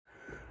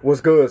What's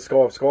good,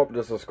 Scorpio?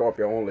 This is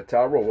Scorpio Only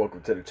Tarot.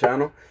 Welcome to the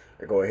channel.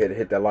 And go ahead and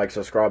hit that like,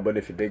 subscribe button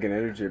if you're digging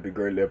energy. It'd be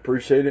greatly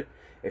appreciated.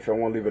 If you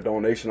want to leave a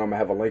donation, I'm going to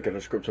have a link in the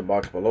description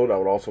box below. That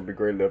would also be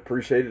greatly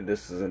appreciated.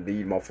 This is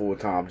indeed my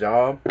full-time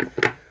job.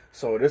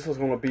 So this is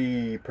going to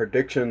be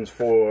predictions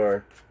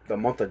for the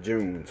month of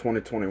June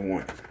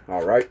 2021.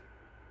 All right.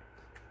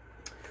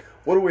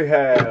 What do we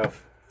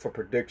have for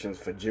predictions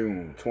for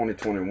June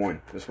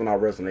 2021? This one I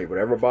resonate with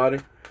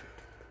everybody.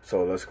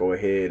 So let's go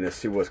ahead and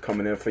see what's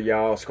coming in for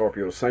y'all,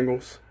 Scorpio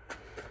singles,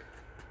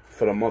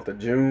 for the month of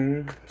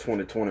June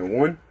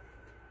 2021.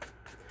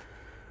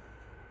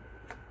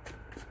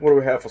 What do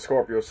we have for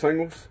Scorpio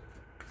singles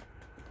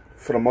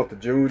for the month of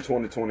June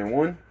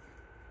 2021?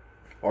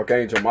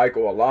 Archangel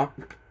Michael, Allah.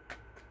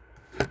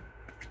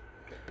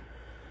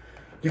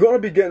 You're going to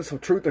be getting some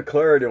truth and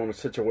clarity on the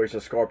situation,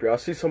 Scorpio. I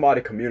see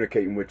somebody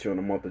communicating with you in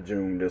the month of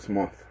June this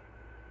month.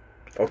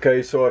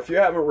 Okay, so if you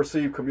haven't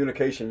received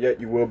communication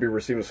yet, you will be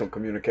receiving some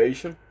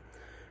communication.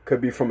 Could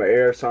be from an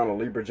air sign of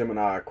Libra,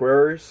 Gemini,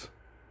 Aquarius.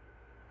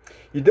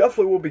 You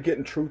definitely will be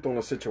getting truth on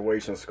the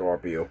situation,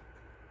 Scorpio.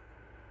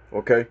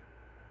 Okay?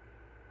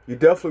 You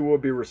definitely will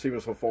be receiving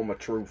some form of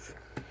truth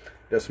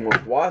this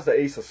month. Why is the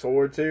Ace of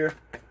Swords here?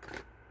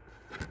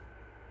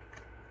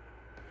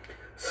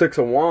 Six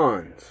of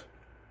Wands.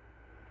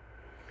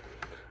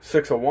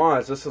 Six of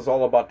Wands, this is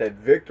all about that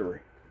victory.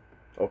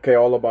 Okay,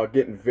 all about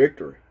getting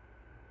victory.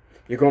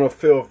 You're going to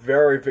feel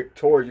very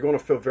victorious. You're going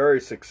to feel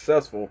very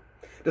successful.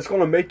 It's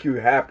going to make you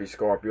happy,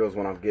 Scorpio, is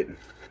what I'm getting.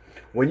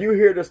 When you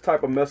hear this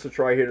type of message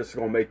right here, this is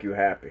going to make you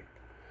happy.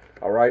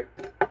 All right?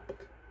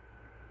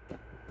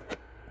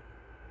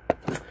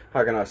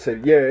 How can I say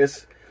it? Yeah,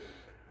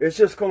 it's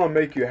just going to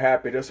make you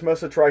happy. This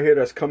message right here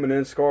that's coming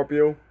in,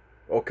 Scorpio,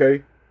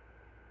 okay?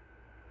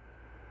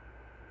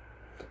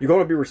 You're going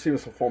to be receiving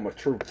some form of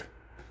truth.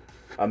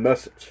 A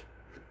message.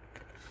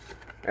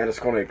 And it's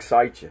going to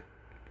excite you.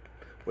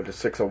 With the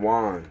Six of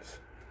Wands.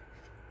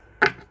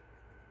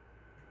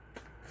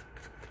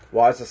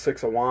 Why is the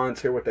Six of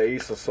Wands here with the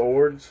Ace of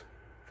Swords?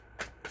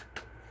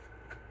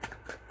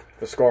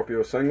 The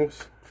Scorpio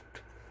singles.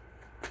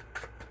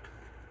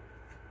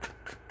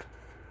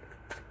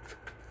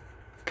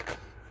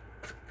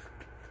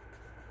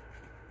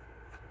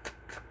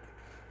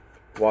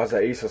 Why is the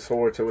Ace of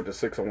Swords here with the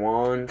Six of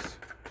Wands?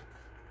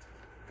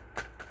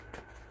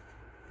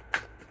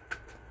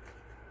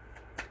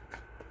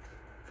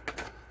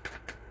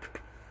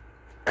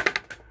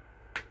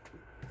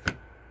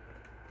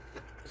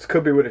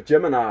 Could be with a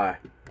Gemini.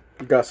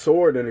 You got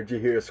sword energy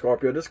here,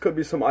 Scorpio. This could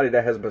be somebody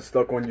that has been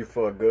stuck on you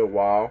for a good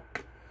while.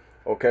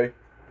 Okay?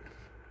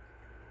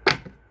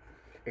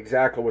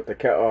 Exactly with the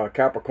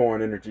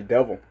Capricorn energy,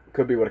 devil.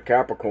 Could be with a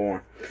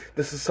Capricorn.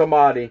 This is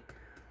somebody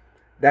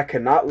that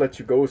cannot let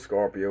you go,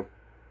 Scorpio.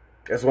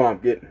 That's what I'm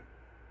getting.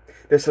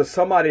 This is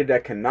somebody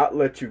that cannot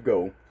let you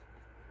go.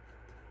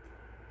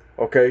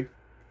 Okay?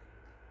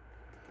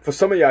 For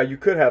some of y'all, you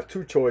could have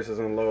two choices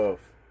in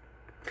love.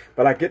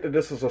 But I get that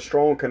this is a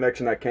strong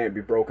connection that can't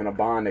be broken, a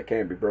bond that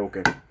can't be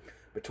broken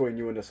between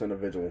you and this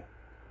individual.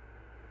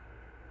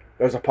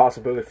 There's a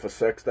possibility for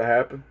sex to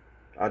happen.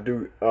 I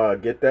do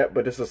get that,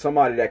 but this is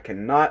somebody that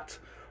cannot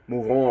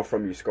move on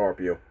from you,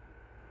 Scorpio.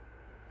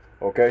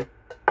 Okay?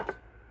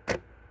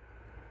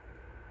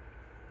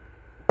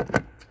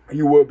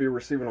 You will be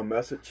receiving a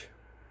message.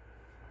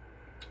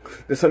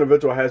 This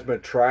individual has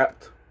been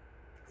trapped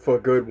for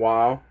a good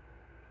while.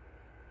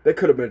 They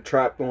could have been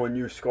trapped on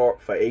you, Scorp,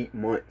 for 8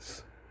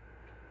 months.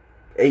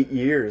 8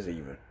 years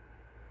even.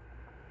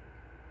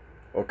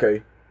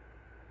 Okay?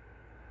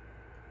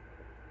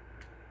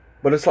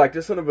 But it's like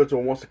this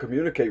individual wants to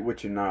communicate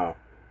with you now.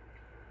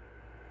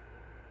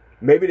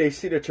 Maybe they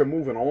see that you're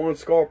moving on,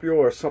 Scorpio,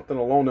 or something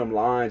along them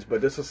lines,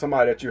 but this is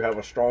somebody that you have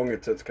a strong,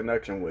 intense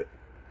connection with.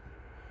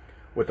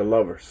 With the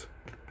lovers.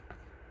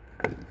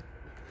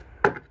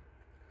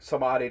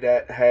 Somebody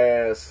that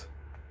has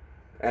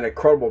an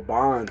incredible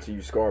bond to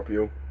you,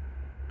 Scorpio.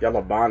 Y'all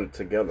are bonded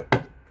together.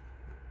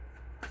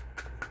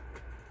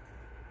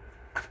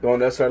 Don't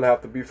necessarily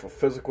have to be for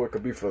physical. It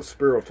could be for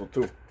spiritual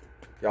too.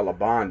 Y'all are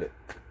bonded.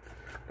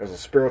 There's a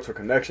spiritual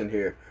connection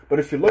here. But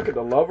if you look at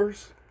the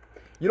lovers,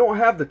 you don't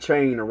have the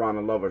chain around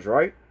the lovers,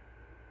 right?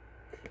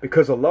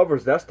 Because the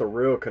lovers, that's the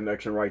real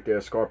connection right there,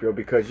 Scorpio.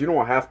 Because you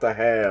don't have to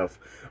have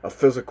a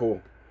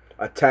physical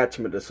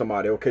attachment to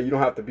somebody, okay? You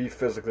don't have to be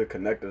physically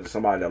connected to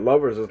somebody. The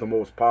lovers is the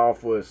most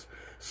powerful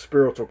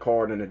spiritual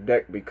card in the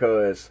deck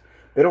because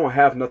they don't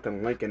have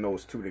nothing linking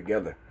those two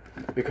together.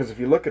 Because if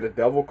you look at the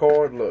devil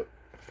card, look.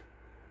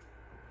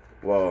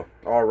 Well,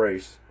 our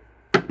race.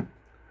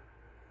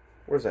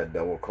 Where's that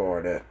devil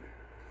card at?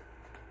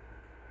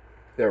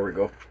 There we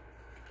go.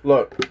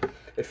 Look,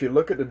 if you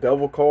look at the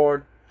devil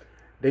card,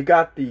 they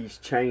got these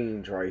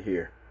chains right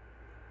here.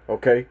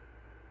 Okay?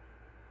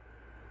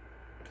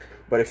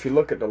 But if you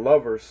look at the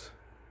lovers,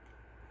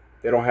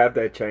 they don't have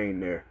that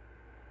chain there.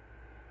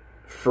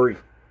 Free.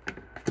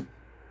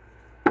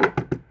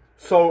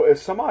 So if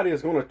somebody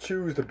is going to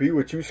choose to be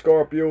with you,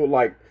 Scorpio,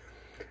 like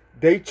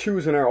they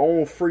choose in their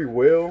own free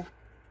will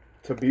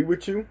to be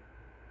with you,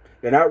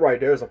 And that right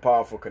there is a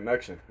powerful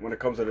connection when it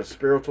comes to the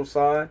spiritual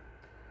side.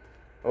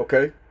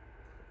 Okay.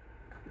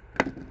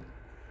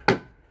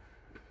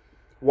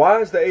 Why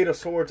is the Eight of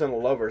Swords and the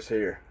Lovers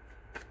here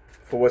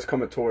for what's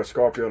coming towards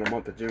Scorpio in the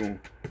month of June?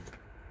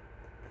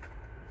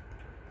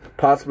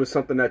 Possibly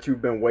something that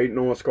you've been waiting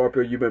on,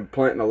 Scorpio. You've been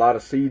planting a lot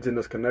of seeds in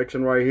this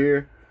connection right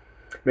here.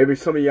 Maybe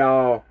some of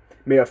y'all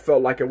may have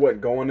felt like it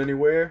wasn't going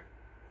anywhere.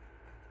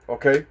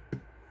 Okay.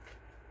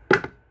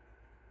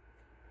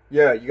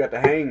 Yeah, you got the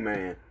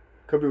Hangman.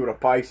 Could be with a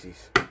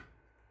Pisces.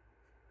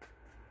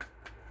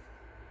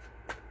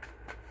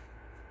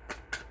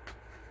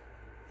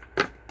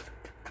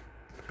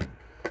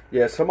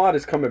 Yeah,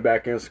 somebody's coming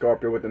back in,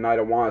 Scorpio, with the Knight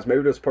of Wands.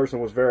 Maybe this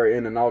person was very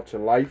in and out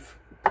your life.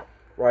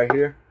 Right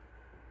here.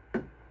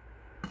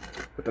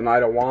 With the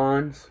Knight of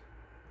Wands.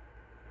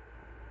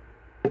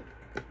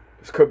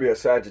 This could be a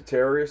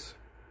Sagittarius.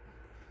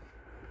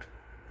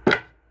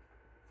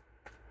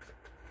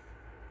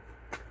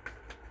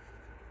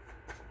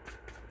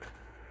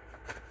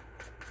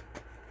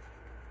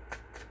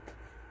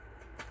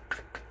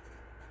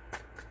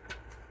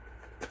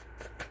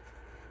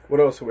 What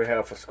else do we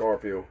have for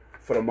Scorpio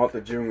for the month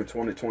of June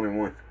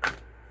 2021?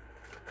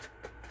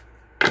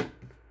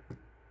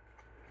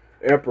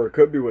 Emperor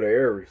could be with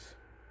Aries.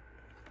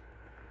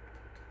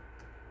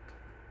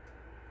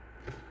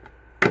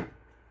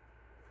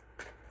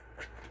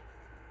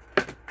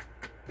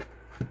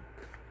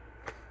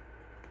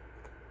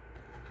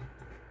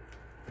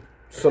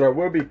 So there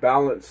will be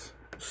balance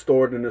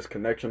stored in this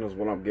connection is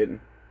what I'm getting.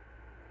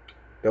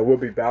 There will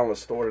be balance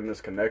stored in this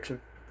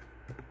connection.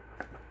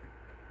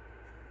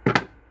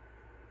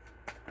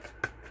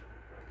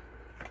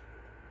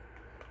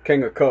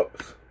 King of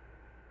Cups.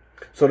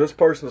 So this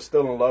person is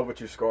still in love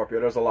with you, Scorpio.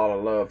 There's a lot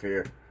of love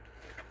here.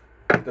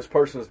 This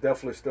person is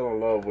definitely still in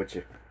love with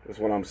you. That's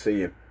what I'm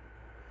seeing.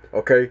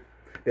 Okay?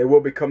 They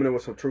will be coming in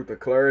with some truth and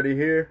clarity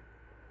here.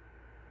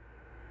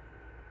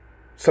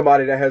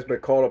 Somebody that has been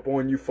caught up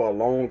on you for a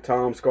long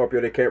time, Scorpio,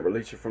 they can't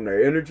release you from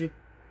their energy.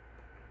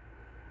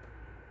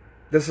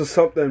 This is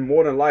something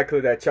more than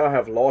likely that y'all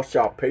have lost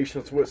y'all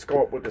patience with,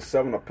 Scorpio, with the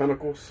Seven of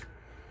Pentacles.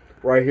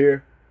 Right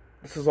here.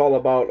 This is all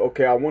about,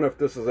 okay, I wonder if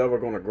this is ever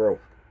going to grow.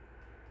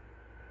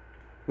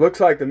 Looks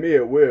like to me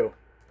it will.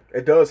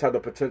 It does have the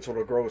potential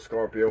to grow,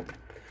 Scorpio.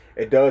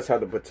 It does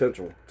have the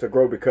potential to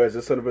grow because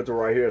this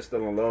individual right here is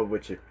still in love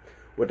with you.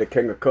 With the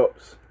King of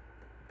Cups.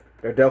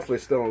 They're definitely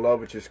still in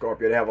love with you,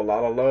 Scorpio. They have a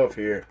lot of love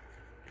here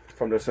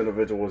from this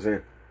individual's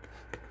in.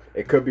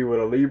 It could be with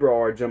a Libra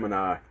or a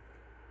Gemini.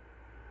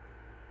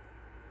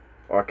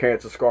 Or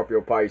Cancer,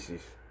 Scorpio,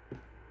 Pisces.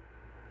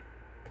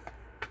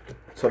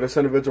 So this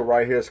individual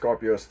right here,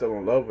 Scorpio, is still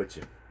in love with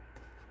you.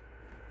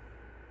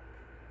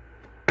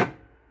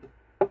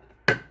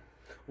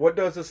 What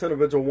does this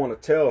individual want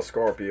to tell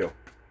Scorpio?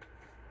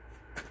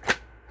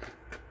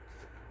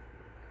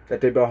 That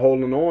they've been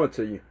holding on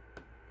to you.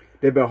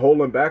 They've been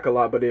holding back a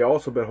lot, but they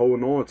also been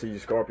holding on to you,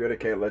 Scorpio. They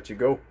can't let you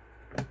go.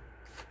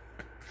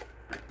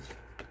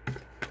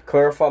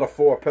 Clarify the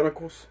Four of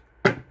Pentacles.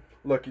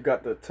 Look, you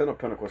got the Ten of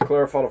Pentacles.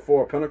 Clarify the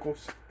Four of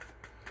Pentacles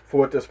for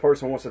what this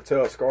person wants to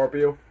tell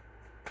Scorpio.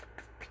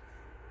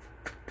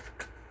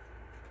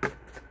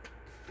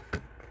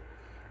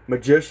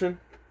 Magician.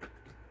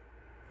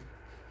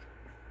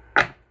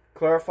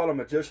 Clarify the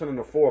Magician and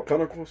the Four of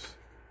Pentacles.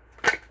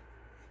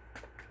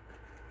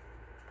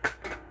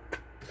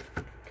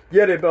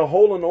 Yeah, they've been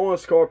holding on,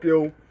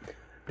 Scorpio.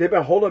 They've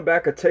been holding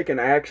back or taking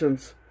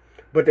actions,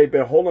 but they've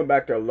been holding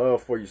back their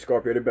love for you,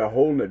 Scorpio. They've been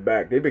holding it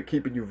back. They've been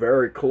keeping you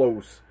very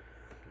close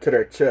to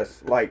their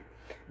chest. Like,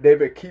 they've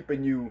been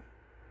keeping you,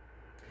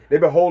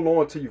 they've been holding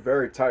on to you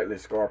very tightly,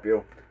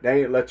 Scorpio.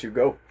 They ain't let you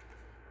go.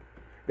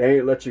 They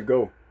ain't let you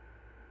go.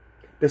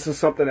 This is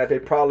something that they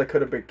probably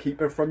could have been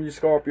keeping from you,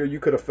 Scorpio. You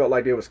could have felt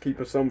like they was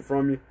keeping something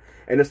from you.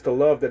 And it's the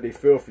love that they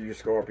feel for you,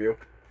 Scorpio.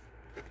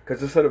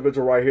 Because this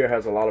individual right here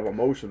has a lot of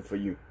emotion for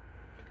you.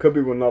 Could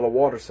be with another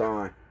water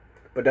sign.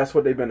 But that's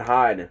what they've been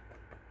hiding.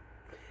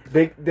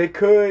 They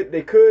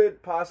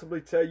could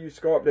possibly tell you,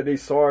 Scorpio, that they're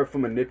sorry for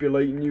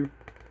manipulating you.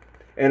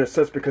 In a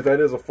sense, because that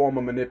is a form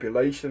of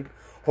manipulation.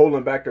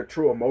 Holding back their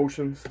true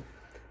emotions.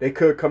 They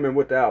could come in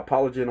with that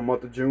apology in the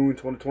month of June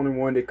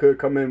 2021. They could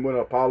come in with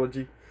an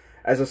apology.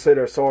 As I said,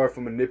 they're sorry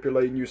for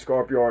manipulating you,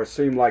 Scorpio, or it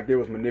seemed like they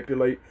was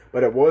manipulate,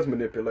 but it was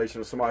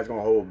manipulation. Somebody's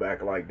going to hold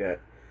back like that.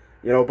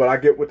 You know, but I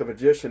get with the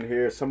Magician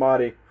here.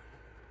 Somebody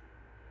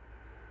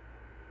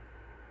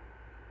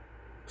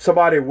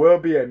will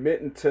be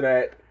admitting to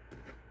that.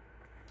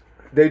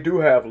 They do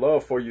have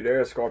love for you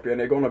there, Scorpio,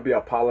 and they're going to be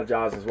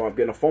apologizing as well. I'm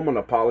getting a form of an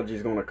apology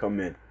is going to come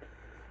in.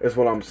 Is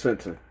what I'm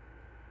sensing.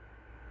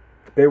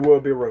 They will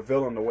be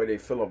revealing the way they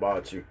feel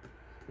about you.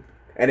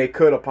 And they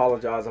could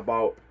apologize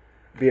about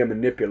being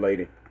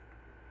manipulative.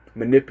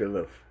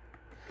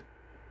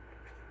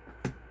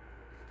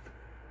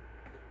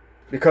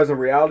 Because in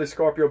reality,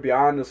 Scorpio,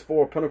 beyond this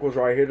Four of Pentacles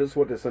right here, this is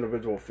what this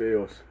individual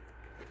feels.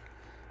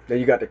 Then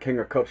you got the King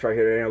of Cups right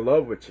here. They're in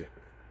love with you.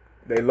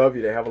 They love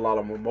you. They have a lot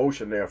of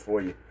emotion there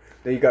for you.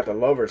 Then you got the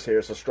Lovers here.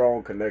 It's a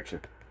strong connection.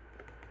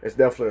 It's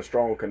definitely a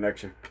strong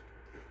connection.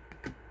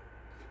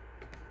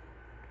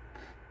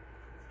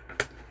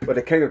 But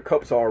the King of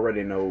Cups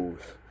already knows.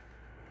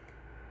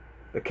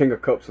 The King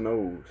of Cups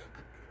knows.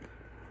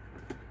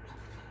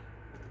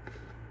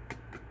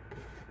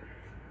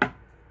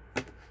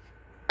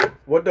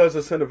 What does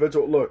this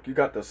individual... Look, you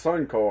got the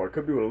Sun card.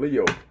 Could be with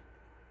Leo.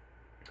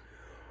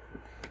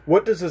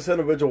 What does this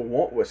individual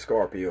want with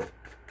Scorpio?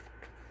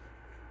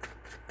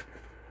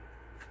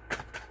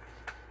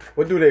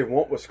 What do they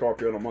want with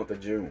Scorpio in the month of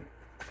June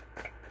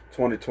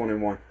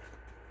 2021?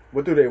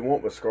 What do they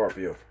want with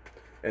Scorpio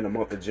in the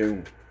month of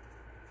June?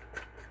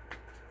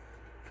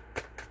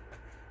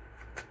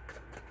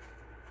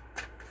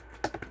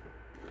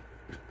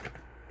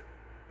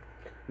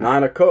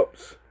 Nine of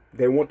Cups.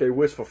 They want their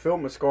wish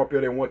fulfillment,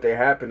 Scorpio. They want their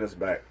happiness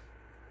back.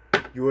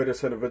 You and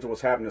this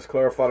individual's happiness.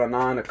 Clarify the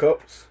Nine of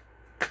Cups.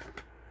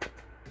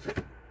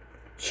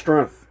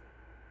 Strength.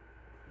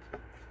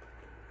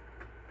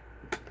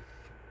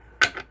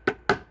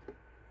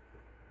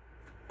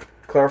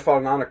 Clarify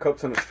the Nine of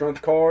Cups and the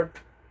Strength card.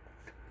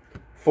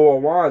 Four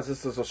of Wands.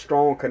 This is a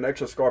strong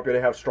connection, Scorpio.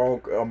 They have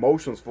strong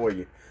emotions for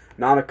you.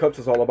 Nine of Cups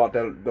is all about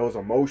those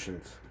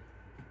emotions.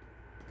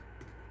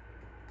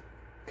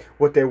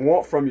 What they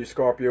want from you,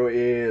 Scorpio,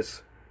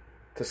 is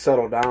to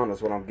settle down,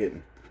 is what I'm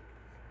getting.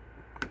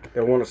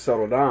 They want to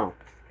settle down.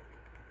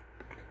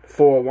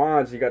 Four of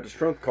Wands, you got the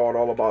Strength card,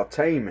 all about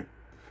taming.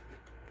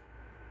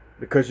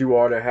 Because you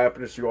are their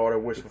happiness, you are their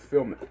wish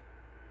fulfillment.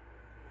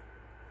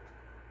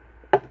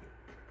 You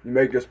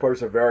make this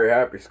person very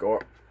happy,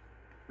 Scorp.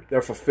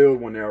 They're fulfilled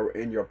when they're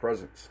in your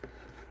presence.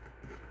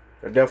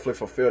 They're definitely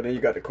fulfilled. Then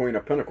you got the Queen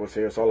of Pentacles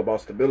here. It's all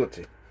about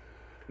stability.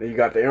 Then you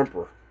got the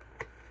Emperor.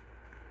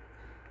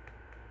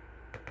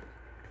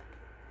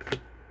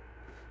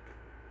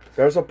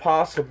 There's a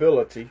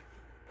possibility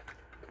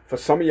for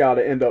some of y'all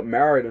to end up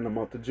married in the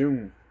month of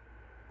June.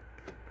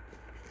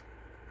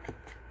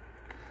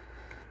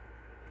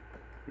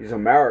 These are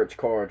marriage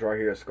cards right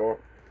here, Scorp.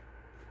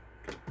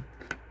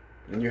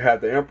 And you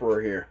have the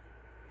Emperor here.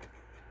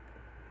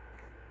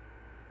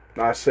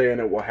 Not saying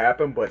it will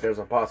happen, but there's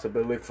a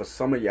possibility for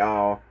some of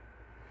y'all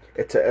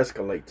it to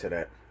escalate to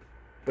that.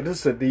 But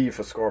this is indeed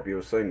for Scorpio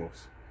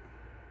singles.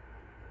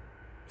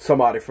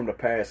 Somebody from the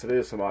past. It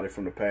is somebody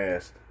from the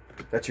past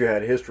that you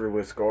had history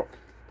with, Scorp.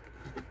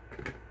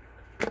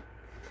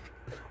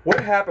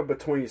 What happened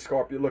between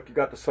Scorpio? Look, you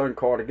got the Sun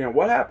card again.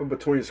 What happened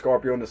between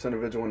Scorpio and this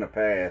individual in the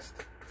past?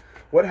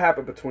 What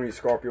happened between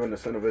Scorpio and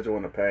this individual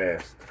in the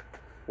past?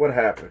 What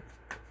happened?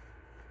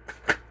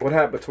 What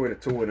happened between the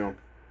two of them?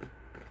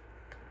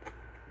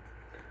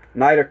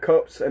 Knight of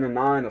Cups and the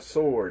Nine of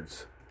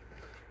Swords.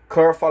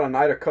 Clarify the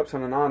Knight of Cups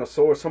and the Nine of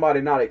Swords.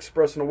 Somebody not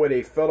expressing the way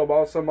they felt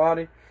about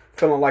somebody.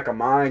 Feeling like a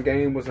mind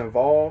game was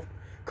involved.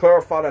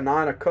 Clarify the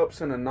Nine of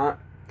Cups and the Nine.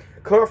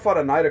 Clarify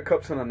the Knight of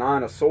Cups and the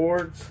Nine of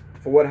Swords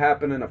for what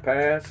happened in the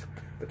past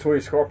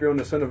between Scorpio and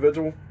this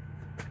individual.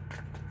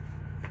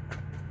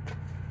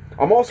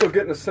 I'm also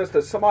getting a sense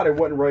that somebody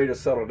wasn't ready to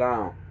settle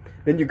down.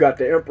 Then you got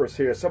the Empress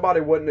here.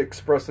 Somebody wasn't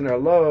expressing their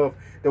love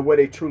the way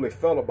they truly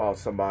felt about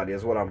somebody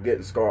is what I'm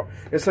getting, Scorp.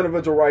 This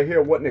individual right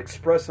here wasn't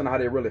expressing how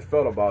they really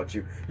felt about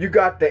you. You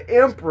got the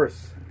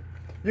Empress.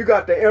 You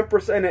got the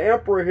Empress and the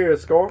Emperor here,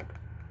 Scorp.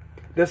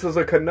 This is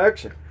a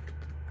connection.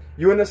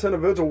 You and this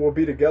individual will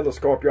be together,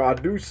 Scorpio. I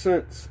do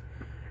sense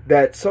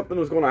that something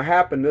is going to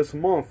happen this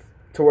month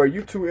to where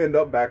you two end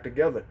up back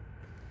together.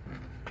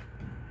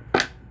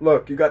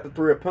 Look, you got the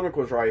Three of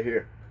Pentacles right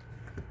here.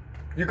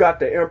 You got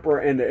the Emperor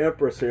and the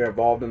Empress here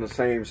involved in the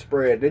same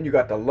spread. Then you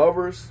got the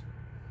Lovers,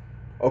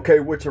 okay,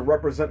 which are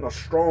representing a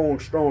strong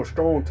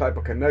type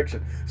of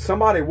connection.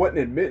 Somebody wasn't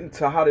admitting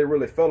to how they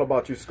really felt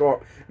about you,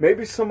 Scorp.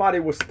 Maybe somebody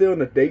was still in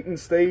the dating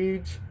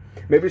stage.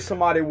 Maybe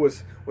somebody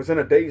was in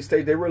a dating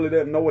stage. They really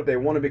didn't know what they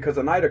wanted because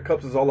the Knight of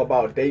Cups is all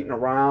about dating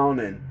around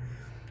and,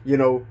 you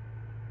know,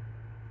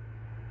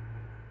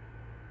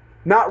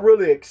 not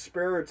really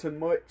experiencing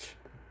much.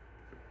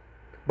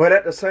 But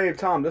at the same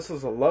time, this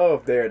is a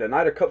love there. The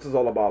Knight of Cups is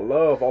all about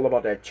love, all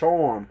about that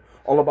charm,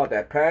 all about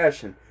that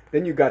passion.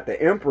 Then you got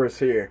the Empress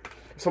here.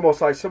 It's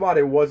almost like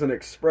somebody wasn't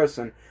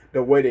expressing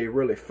the way they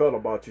really felt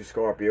about you,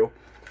 Scorpio.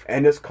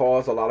 And this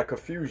caused a lot of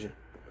confusion.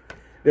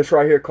 This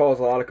right here caused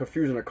a lot of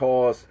confusion. It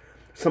caused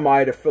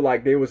somebody to feel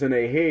like they was in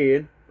their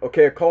head.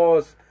 Okay, it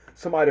caused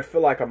somebody to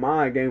feel like a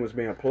mind game was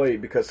being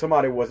played because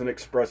somebody wasn't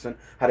expressing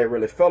how they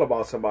really felt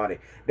about somebody.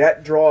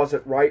 That draws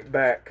it right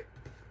back.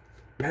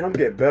 Man, I'm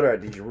getting better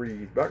at these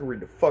reads. I can read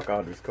the fuck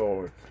out of these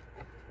cards.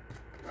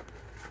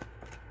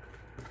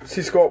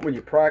 See, Scorp, when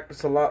you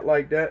practice a lot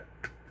like that,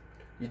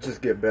 you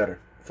just get better.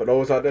 For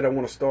those out there that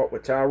want to start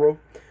with tarot,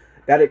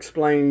 that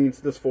explains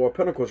this Four of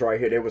Pentacles right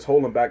here. They was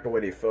holding back the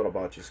way they felt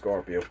about you,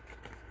 Scorpio.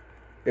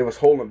 They was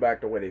holding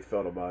back the way they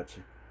felt about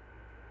you.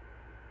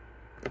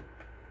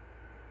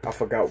 I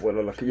forgot what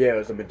it looked. Yeah, it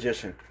was a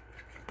Magician.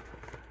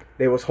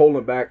 They was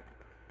holding back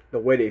the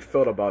way they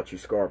felt about you,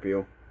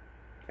 Scorpio.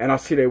 And I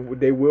see they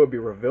will be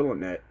revealing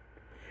that.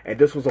 And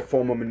this was a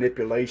form of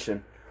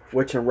manipulation,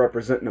 which in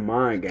representing the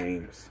mind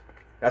games.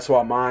 That's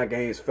why mind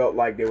games felt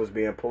like they was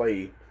being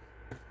played.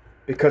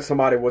 Because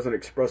somebody wasn't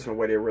expressing the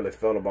way they really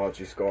felt about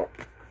you, Scorp.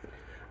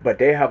 But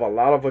they have a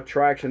lot of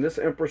attraction. This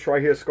Empress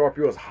right here,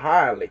 Scorpio, is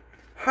highly,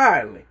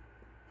 highly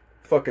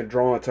fucking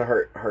drawn to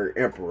her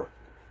Emperor.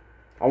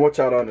 I want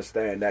y'all to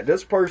understand that.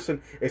 This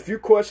person, if you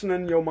question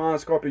in your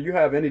mind, Scorpio, you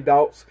have any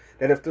doubts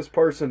that if this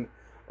person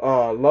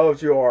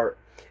loves you, or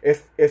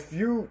if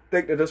you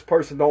think that this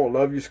person don't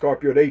love you,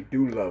 Scorpio, they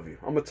do love you.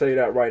 I'm going to tell you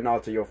that right now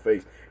to your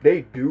face.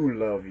 They do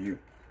love you.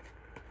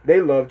 They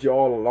loved you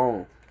all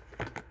along.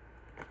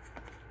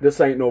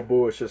 This ain't no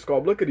bullshit,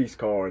 Scorpio. Look at these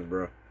cards,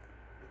 bro.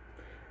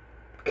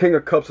 King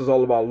of Cups is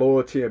all about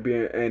loyalty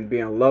and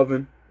being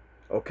loving.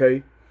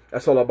 Okay?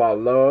 That's all about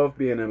love,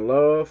 being in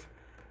love.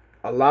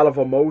 A lot of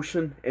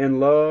emotion in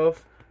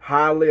love.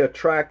 Highly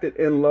attracted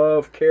in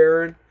love,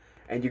 caring.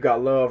 And you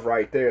got love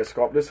right there,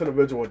 Scorpio. This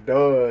individual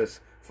does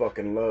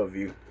fucking love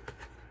you.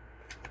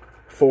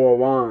 Four of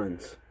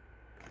Wands.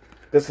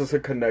 This is a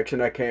connection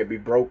that can't be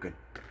broken.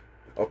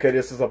 Okay,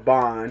 this is a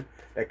bond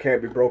that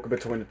can't be broken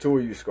between the two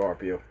of you,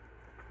 Scorpio.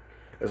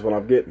 That's what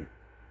I'm getting.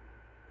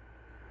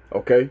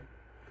 Okay?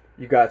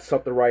 You got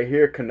something right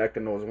here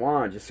connecting those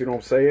wands. You see what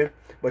I'm saying?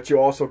 But you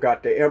also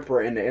got the Emperor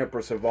and the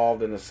Empress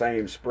involved in the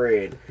same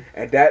spread.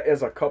 And that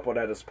is a couple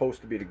that is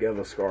supposed to be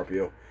together,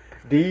 Scorpio.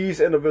 These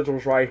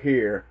individuals right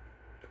here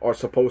are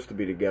supposed to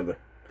be together.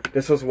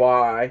 This is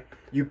why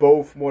you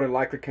both more than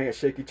likely can't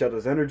shake each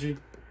other's energy.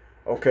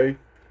 Okay?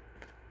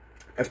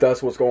 If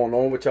that's what's going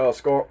on with y'all,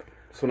 Scorp.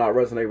 This will not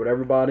resonate with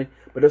everybody.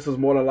 But this is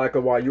more than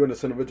likely why you and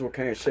this individual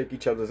can't shake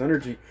each other's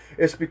energy.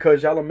 It's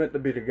because y'all are meant to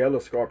be together,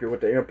 Scorpio, with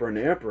the Emperor and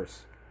the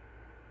Empress.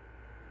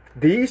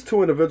 These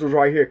two individuals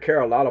right here care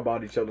a lot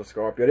about each other,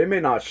 Scorpio. They may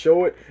not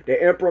show it.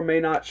 The Emperor may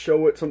not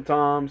show it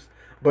sometimes.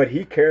 But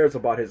he cares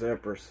about his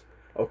Empress.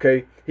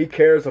 Okay? He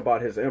cares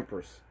about his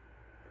Empress.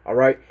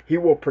 Alright? He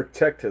will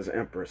protect his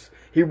Empress.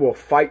 He will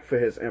fight for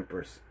his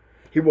Empress.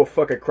 He will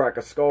fucking crack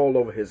a skull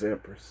over his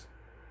Empress.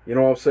 You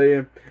know what I'm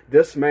saying?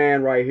 This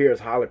man right here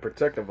is highly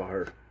protective of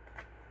her.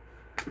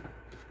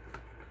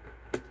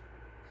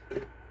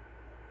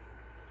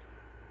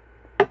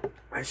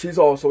 And she's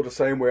also the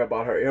same way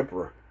about her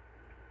Emperor.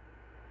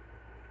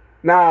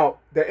 Now,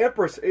 the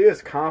Empress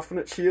is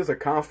confident. She is a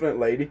confident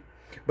lady.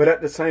 But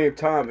at the same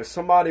time, if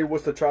somebody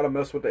was to try to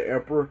mess with the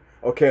Emperor,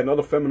 okay,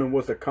 another feminine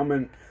was to come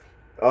in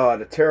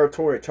the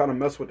territory and try to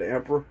mess with the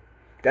Emperor,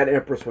 that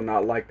Empress would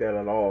not like that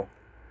at all.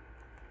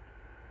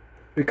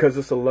 Because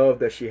it's the love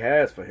that she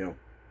has for him.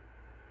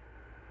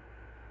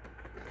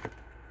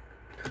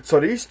 So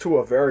these two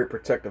are very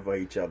protective of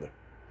each other.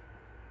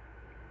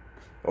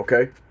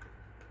 Okay?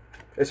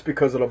 It's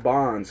because of the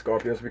bond,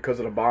 Scorpio. It's because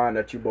of the bond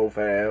that you both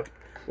have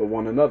with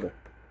one another.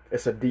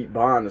 It's a deep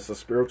bond. It's a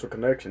spiritual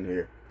connection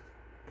here.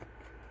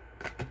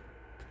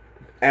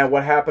 And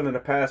what happened in the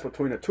past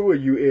between the two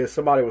of you is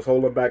somebody was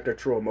holding back their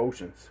true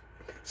emotions.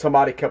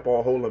 Somebody kept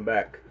on holding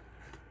back.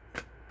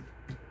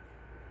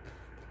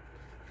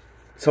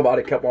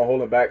 Somebody kept on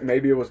holding back.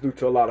 Maybe it was due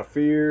to a lot of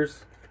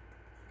fears.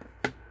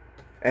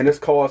 And this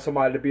caused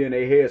somebody to be in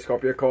their head.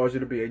 Scorpio, caused you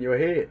to be in your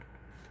head.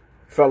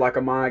 Felt like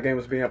a mind game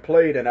was being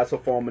played, and that's a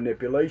form of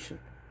manipulation.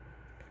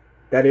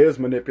 That is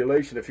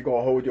manipulation. If you're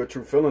going to hold your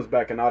true feelings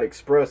back and not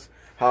express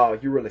how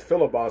you really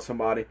feel about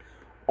somebody,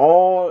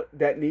 all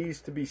that needs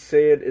to be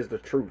said is the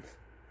truth.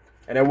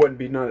 And there wouldn't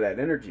be none of that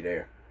energy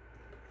there.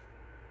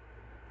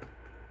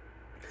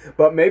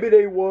 But maybe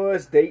they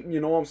was dating, you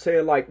know what I'm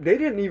saying? Like, they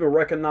didn't even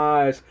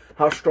recognize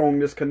how strong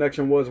this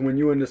connection was when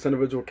you and this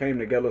individual came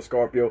together,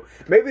 Scorpio.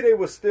 Maybe they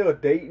was still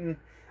dating,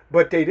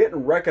 but they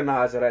didn't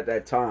recognize it at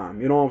that time.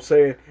 You know what I'm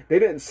saying? They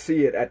didn't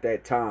see it at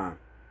that time.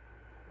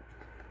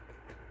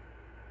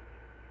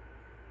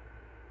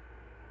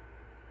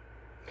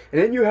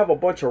 And then you have a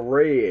bunch of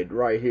red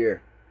right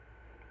here.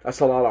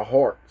 That's a lot of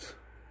hearts.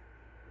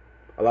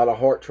 A lot of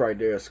hearts right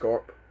there,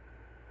 Scorp.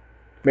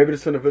 Maybe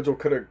this individual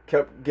could have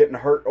kept getting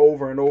hurt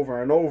over and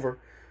over and over.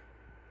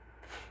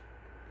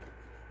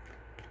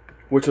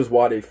 Which is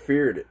why they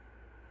feared it.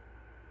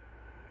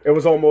 It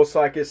was almost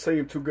like it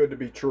seemed too good to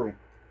be true.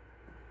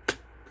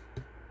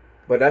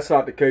 But that's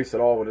not the case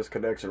at all with this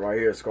connection right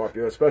here,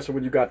 Scorpio. Especially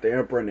when you got the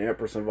Emperor and the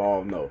Empress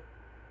involved. No.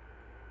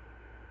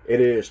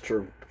 It is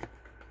true.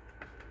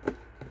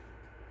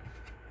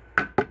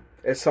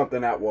 It's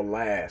something that will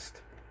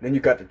last. Then you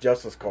got the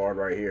Justice card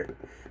right here.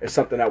 It's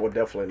something that will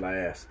definitely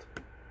last.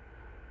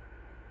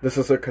 This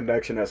is a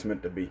connection that's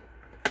meant to be.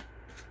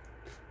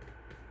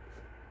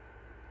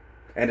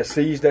 And the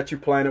seeds that you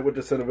planted with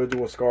this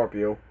individual,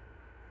 Scorpio,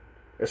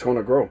 it's going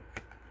to grow.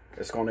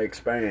 It's going to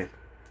expand.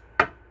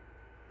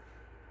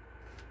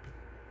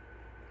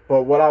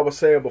 But what I was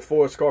saying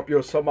before, Scorpio,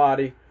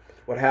 somebody,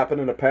 what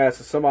happened in the past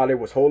is somebody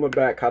was holding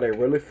back how they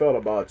really felt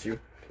about you.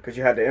 Because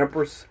you had the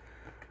Empress,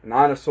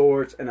 Nine of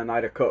Swords, and the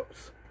Knight of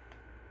Cups.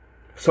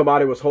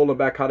 Somebody was holding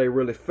back how they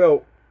really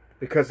felt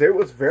because it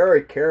was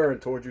very caring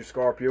towards you,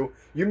 Scorpio.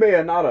 You may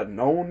have not have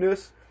known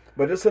this,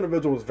 but this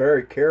individual was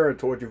very caring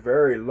towards you,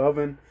 very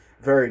loving,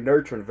 very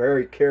nurturing,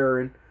 very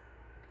caring,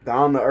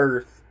 down to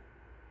earth.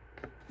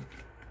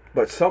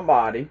 But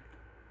somebody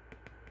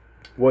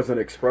wasn't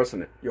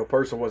expressing it. Your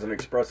person wasn't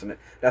expressing it.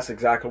 That's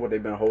exactly what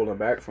they've been holding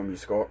back from you,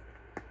 Scorp.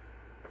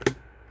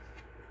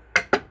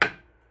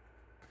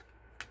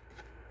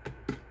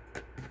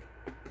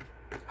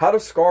 How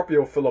does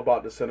Scorpio feel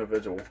about this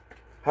individual?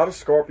 How does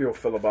Scorpio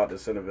feel about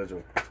this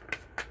individual?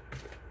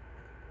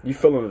 You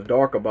feel in the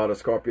dark about a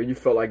Scorpio. You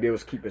felt like they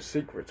was keeping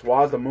secrets.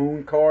 Why is the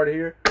moon card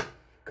here?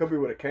 Could be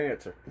with a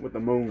Cancer, with the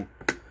moon.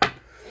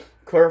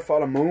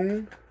 Clarify the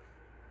moon.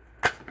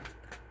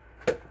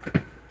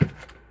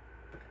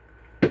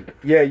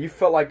 Yeah, you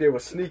felt like they were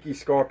sneaky,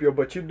 Scorpio,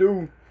 but you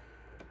do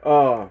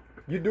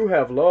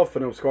have love for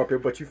them, Scorpio,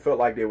 but you felt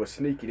like they were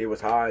sneaky. They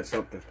was hiding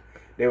something.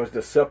 They was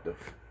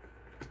deceptive.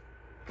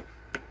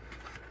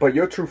 But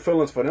your true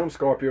feelings for them,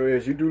 Scorpio,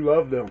 is you do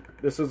love them.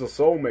 This is a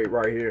soulmate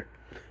right here.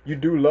 You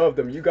do love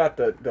them. You got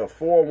the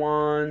Four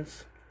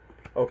Wands,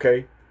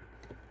 okay?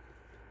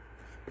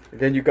 And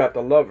then you got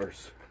the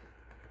Lovers.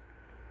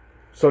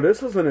 So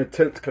this is an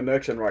intense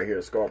connection right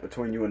here, Scorpio,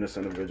 between you and this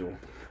individual.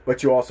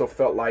 But you also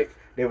felt like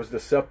they was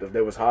deceptive.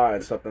 They was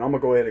hiding something. I'm going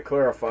to go ahead and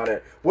clarify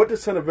that. What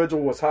this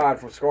individual was hiding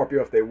from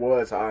Scorpio, if they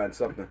was hiding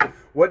something.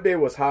 What they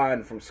was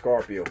hiding from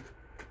Scorpio.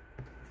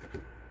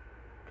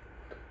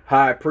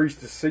 High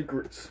Priestess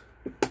secrets.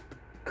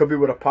 Could be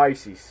with a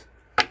Pisces.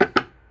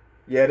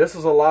 Yeah, this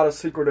is a lot of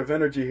secretive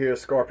energy here,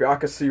 Scorpio. I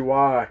can see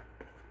why.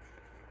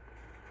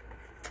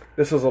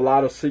 This is a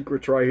lot of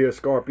secrets right here,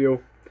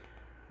 Scorpio.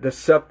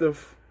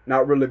 Deceptive,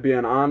 not really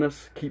being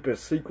honest, keeping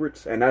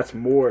secrets, and that's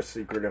more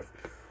secretive.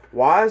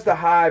 Why is the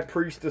High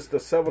Priestess, the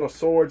Seven of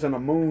Swords, and the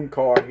Moon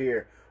card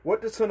here?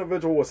 What this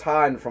individual was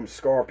hiding from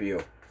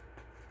Scorpio?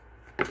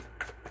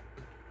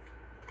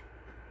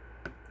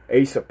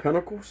 Ace of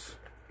Pentacles.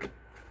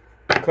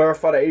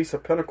 Clarify the Ace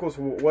of Pentacles,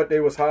 what they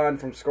was hiding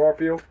from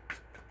Scorpio.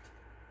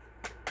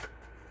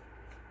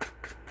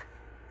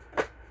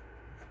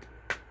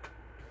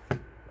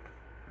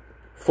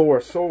 Four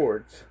of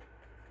Swords.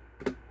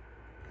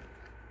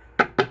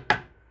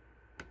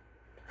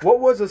 What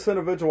was this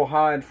individual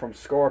hiding from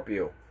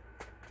Scorpio?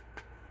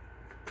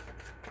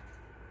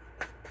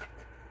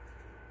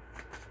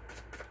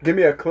 Give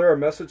me a clearer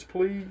message,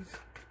 please.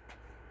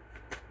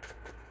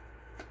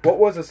 What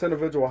was this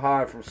individual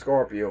hiding from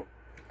Scorpio?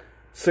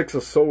 Six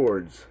of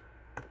Swords.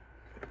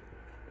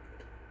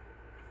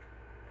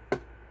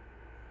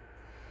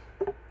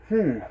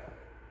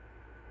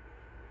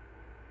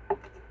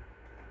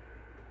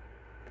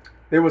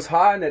 They was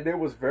hiding that they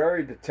was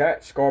very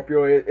detached,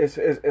 Scorpio.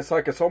 It's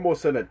like it's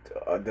almost in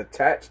a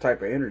detached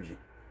type of energy.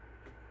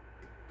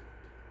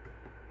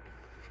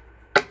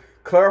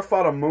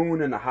 Clarify the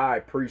Moon and the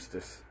High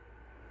Priestess.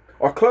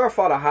 Or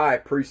clarify the High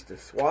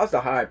Priestess. Why is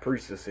the High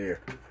Priestess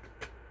here?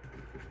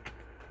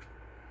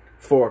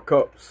 Four of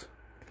Cups.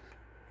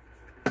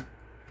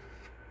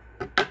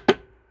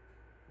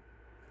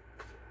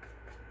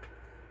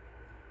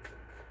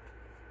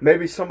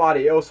 Maybe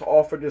somebody else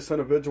offered this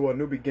individual a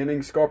new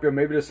beginning, Scorpio.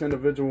 Maybe this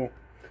individual,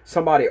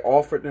 somebody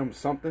offered them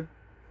something.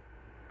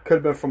 Could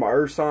have been from an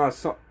earth sign.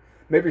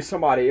 Maybe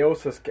somebody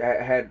else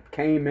had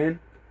came in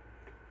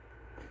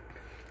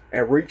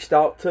and reached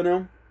out to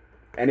them,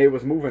 and they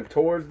was moving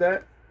towards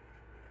that.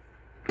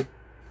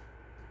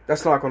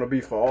 That's not going to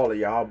be for all of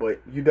y'all, but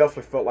you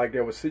definitely felt like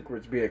there was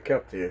secrets being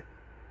kept here.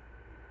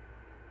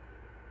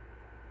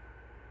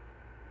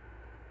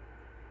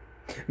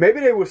 Maybe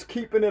they was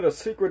keeping it a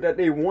secret that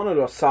they wanted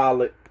a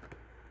solid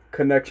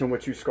connection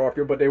with you,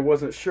 Scorpio, but they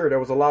wasn't sure. There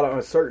was a lot of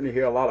uncertainty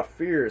here, a lot of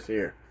fears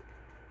here.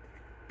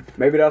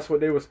 Maybe that's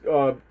what they was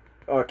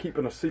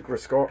keeping a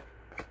secret, Scorpio.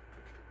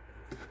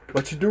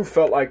 But you do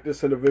felt like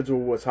this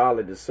individual was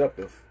highly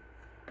deceptive.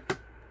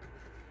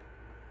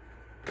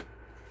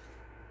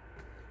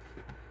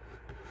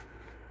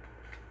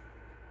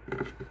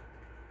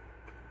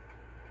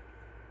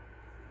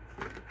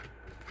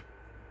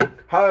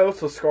 How else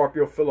does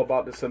Scorpio feel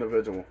about this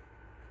individual?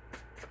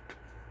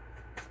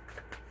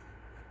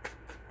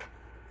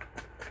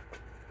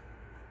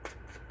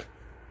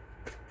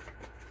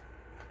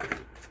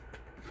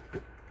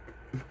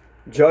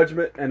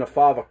 Judgment and the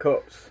Five of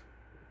Cups.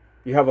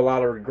 You have a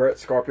lot of regret,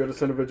 Scorpio.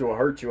 This individual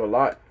hurt you a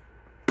lot.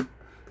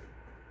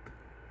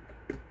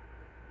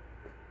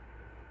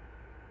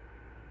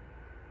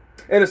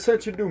 In a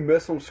sense, you do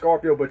miss them,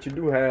 Scorpio, but you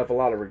do have a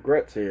lot of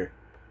regrets here.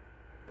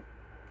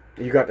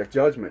 You got the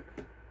Judgment.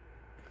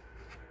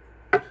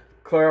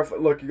 Clarify.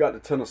 Look, you got the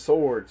Ten of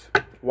Swords.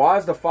 Why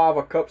is the Five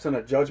of Cups and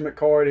a Judgment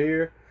card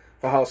here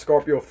for how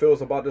Scorpio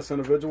feels about this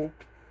individual?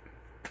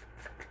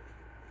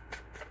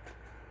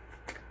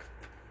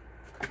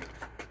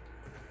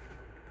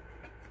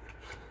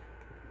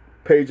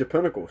 Page of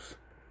Pentacles.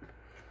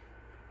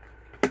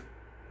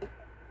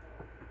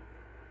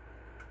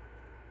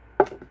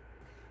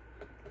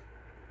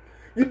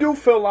 You do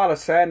feel a lot of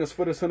sadness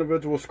for this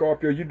individual,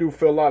 Scorpio. You do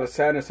feel a lot of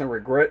sadness and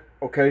regret,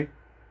 okay?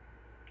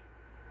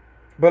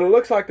 But it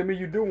looks like to me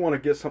you do want to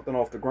get something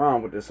off the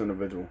ground with this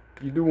individual.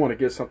 You do want to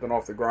get something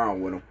off the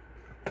ground with him.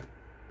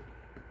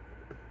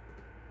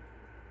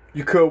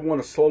 You could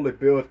want to slowly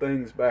build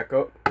things back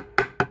up.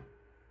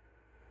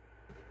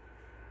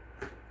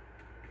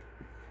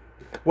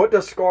 What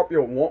does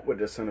Scorpio want with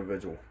this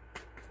individual?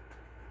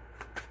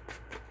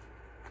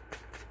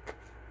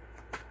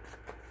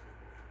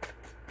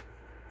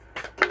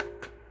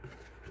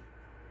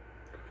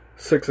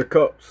 Six of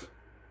Cups.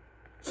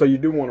 So you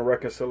do want a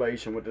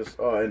reconciliation with this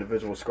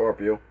individual,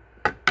 Scorpio.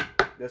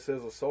 This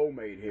is a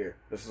soulmate here.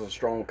 This is a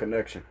strong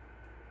connection.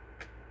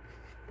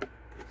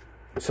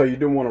 So you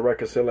do want a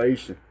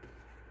reconciliation.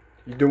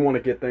 You do want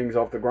to get things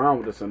off the ground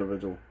with this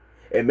individual.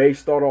 It may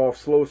start off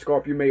slow,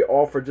 Scorpio. You may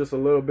offer just a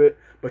little bit,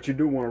 but you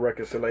do want a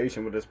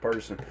reconciliation with this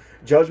person.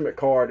 Judgment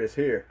card is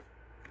here.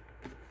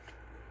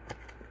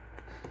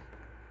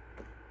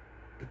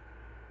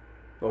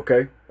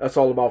 Okay? That's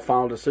all about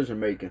final decision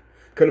making.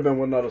 Could have been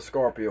with another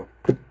Scorpio.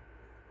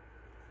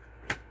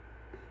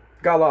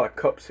 Got a lot of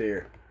cups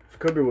here.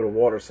 Could be with a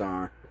water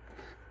sign.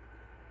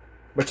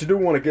 But you do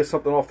want to get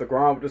something off the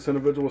ground with this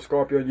individual,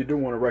 Scorpio. You do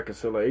want a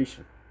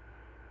reconciliation.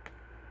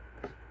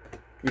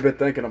 You've been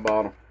thinking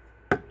about him.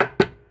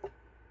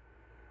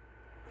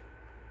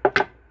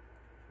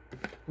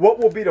 What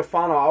will be the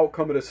final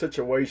outcome of the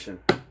situation?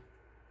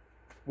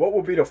 What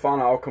will be the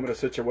final outcome of the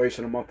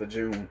situation in the month of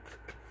June?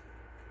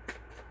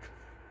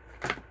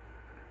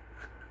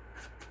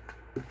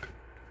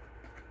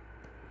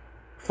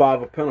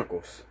 Five of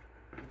Pentacles.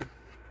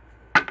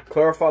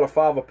 Clarify the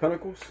Five of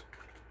Pentacles.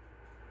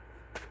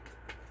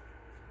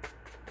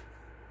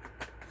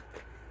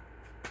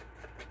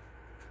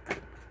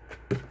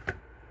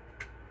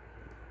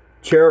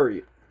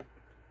 Chariot.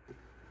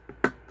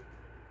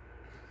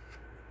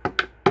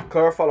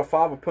 Clarify the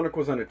Five of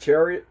Pentacles and the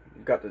Chariot.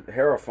 You got the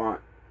Hierophant.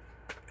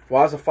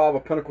 Why is the Five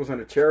of Pentacles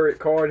and the Chariot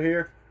card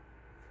here?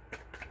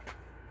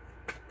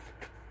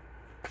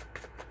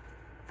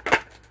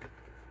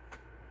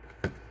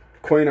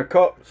 Queen of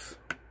Cups.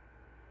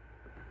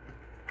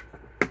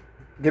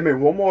 Give me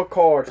one more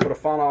card for the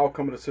final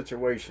outcome of the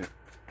situation.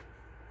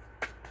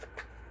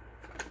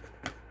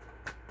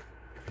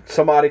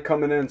 Somebody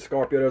coming in,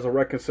 Scorpio. There's a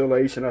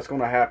reconciliation that's going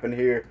to happen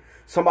here.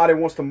 Somebody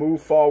wants to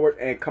move forward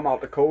and come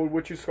out the cold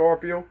with you,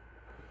 Scorpio.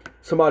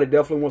 Somebody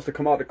definitely wants to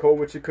come out the cold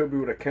with you. Could be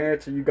with a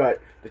Cancer. You got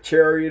the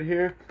Chariot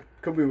here.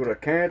 Could be with a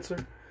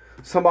Cancer.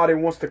 Somebody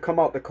wants to come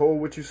out the cold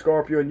with you,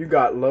 Scorpio. And you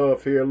got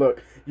love here.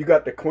 Look, you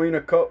got the Queen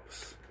of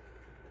Cups.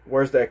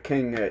 Where's that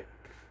King at?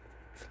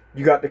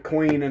 You got the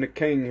Queen and the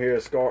King here,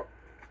 Scorpio.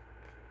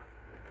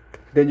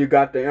 Then you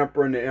got the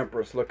Emperor and the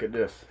Empress. Look at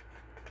this.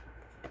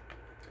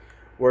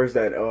 Where's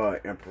that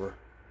Emperor?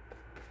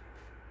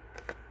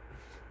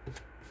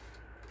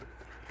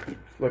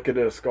 Look at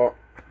this, Scorpio.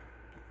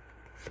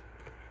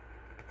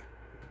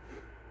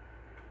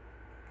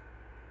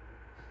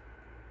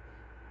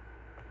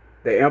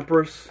 The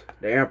Empress,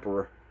 the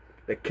Emperor,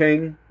 the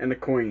King, and the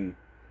Queen.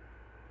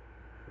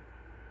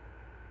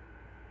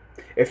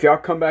 If y'all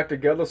come back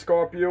together,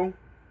 Scorpio,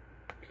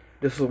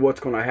 this is what's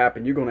going to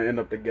happen. You're going to end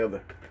up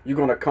together. You're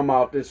going to come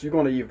out this. You're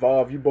going to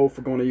evolve. You both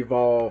are going to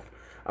evolve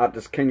out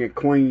this King and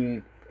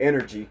Queen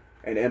energy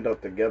and end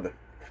up together.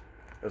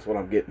 That's what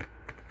I'm getting.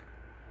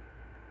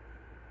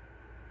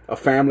 A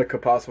family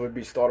could possibly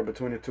be started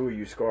between the two of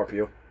you,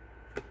 Scorpio.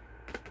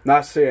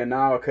 Not saying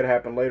now, it could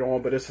happen later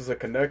on, but this is a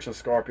connection,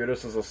 Scorpio.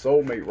 This is a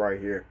soulmate right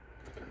here.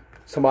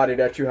 Somebody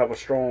that you have a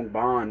strong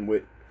bond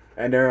with,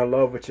 and they're in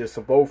love with you.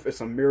 So both,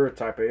 it's a mirror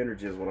type of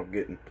energy is what I'm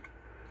getting.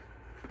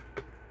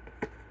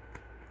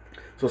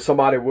 So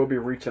somebody will be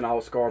reaching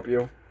out,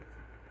 Scorpio.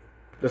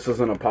 This is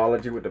an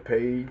apology with the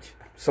page.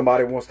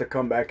 Somebody wants to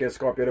come back in,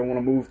 Scorpio. They want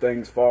to move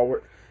things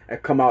forward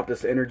and come out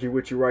this energy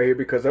with you right here,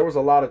 because there was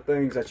a lot of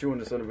things that you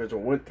and this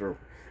individual went through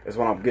is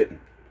what I'm getting.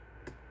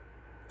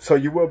 So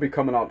you will be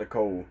coming out the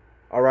cold.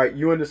 All right,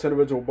 you and this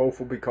individual both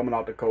will be coming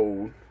out the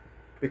cold,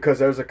 because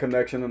there's a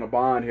connection and a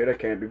bond here that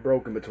can't be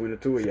broken between the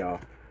two of y'all.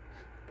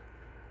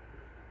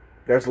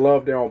 There's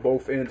love there on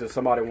both ends, and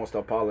somebody wants to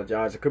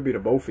apologize. It could be to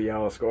both of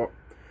y'all, Scorpio.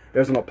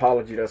 There's an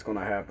apology that's going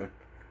to happen.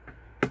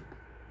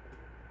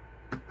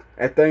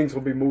 And things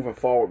will be moving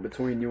forward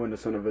between you and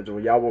this individual.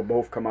 Y'all will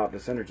both come out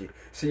this energy.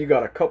 See, you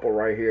got a couple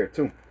right here,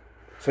 too.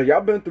 So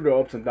y'all been through the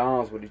ups and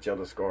downs with each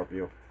other,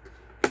 Scorpio.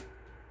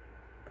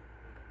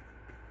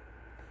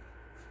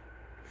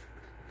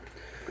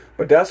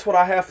 But that's what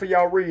I have for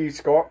y'all read,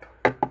 Scorp.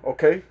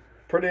 Okay?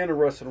 Pretty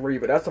interesting read.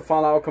 But that's the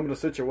final outcome of the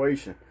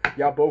situation.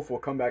 Y'all both will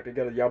come back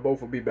together. Y'all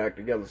both will be back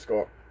together,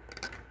 Scorp.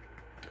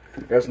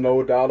 There's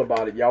no doubt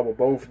about it. Y'all will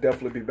both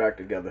definitely be back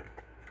together.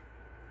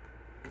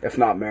 If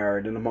not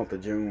married in the month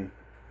of June.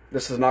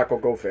 This is not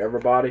going to go for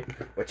everybody.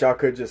 But y'all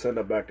could just end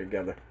up back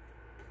together.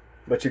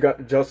 But you got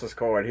the Justice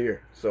card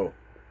here. So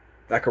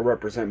that could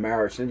represent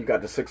marriage. Then you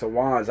got the Six of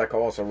Wands. That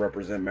could also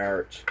represent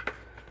marriage.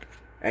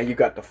 And you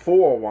got the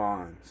Four of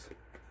Wands,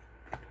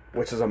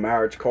 which is a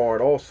marriage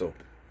card also.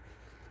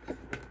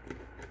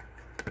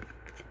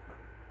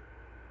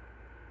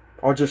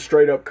 Or just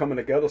straight up coming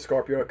together,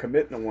 Scorpio, and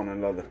committing to one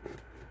another.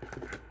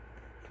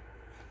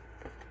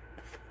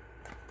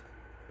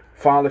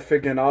 Finally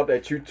figuring out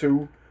that you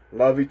two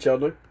love each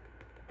other.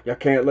 Y'all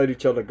can't let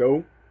each other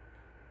go.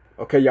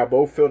 Okay, y'all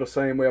both feel the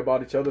same way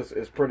about each other.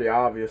 It's pretty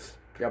obvious.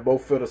 Y'all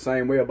both feel the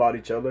same way about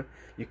each other.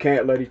 You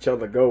can't let each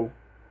other go.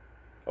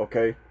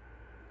 Okay?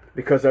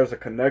 Because there's a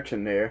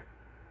connection there.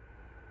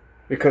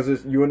 Because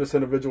it's, you and this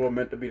individual are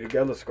meant to be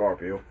together,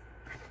 Scorpio.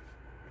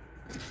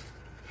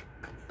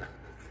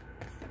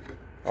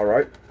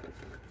 Alright?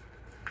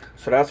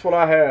 So that's what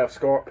I have,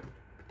 Scorp.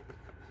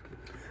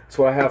 That's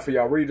what I have for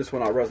y'all. Read this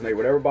one. I resonate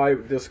with everybody.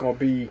 This is going to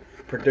be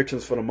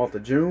predictions for the month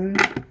of June.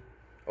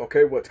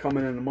 Okay, what's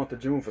coming in the month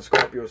of June for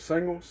Scorpio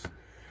singles.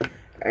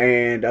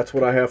 And that's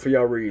what I have for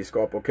y'all read,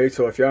 Scorpio. Okay,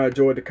 so if y'all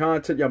enjoyed the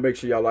content, y'all make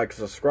sure y'all like and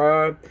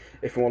subscribe.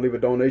 If you want to leave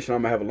a donation,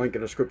 I'm going to have a link in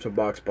the description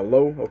box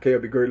below. Okay,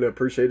 it'll be greatly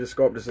appreciated,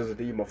 Scorpio. This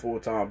isn't even my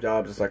full-time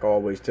job, just like I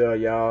always tell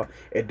y'all.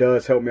 It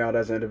does help me out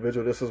as an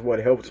individual. This is what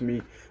helps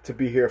me to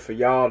be here for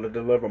y'all to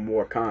deliver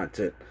more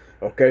content.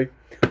 Okay,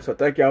 so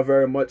thank y'all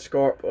very much,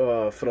 Scorp,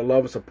 for the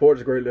love and support.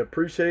 It's greatly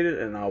appreciated,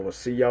 and I will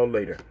see y'all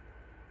later.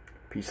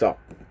 Peace out.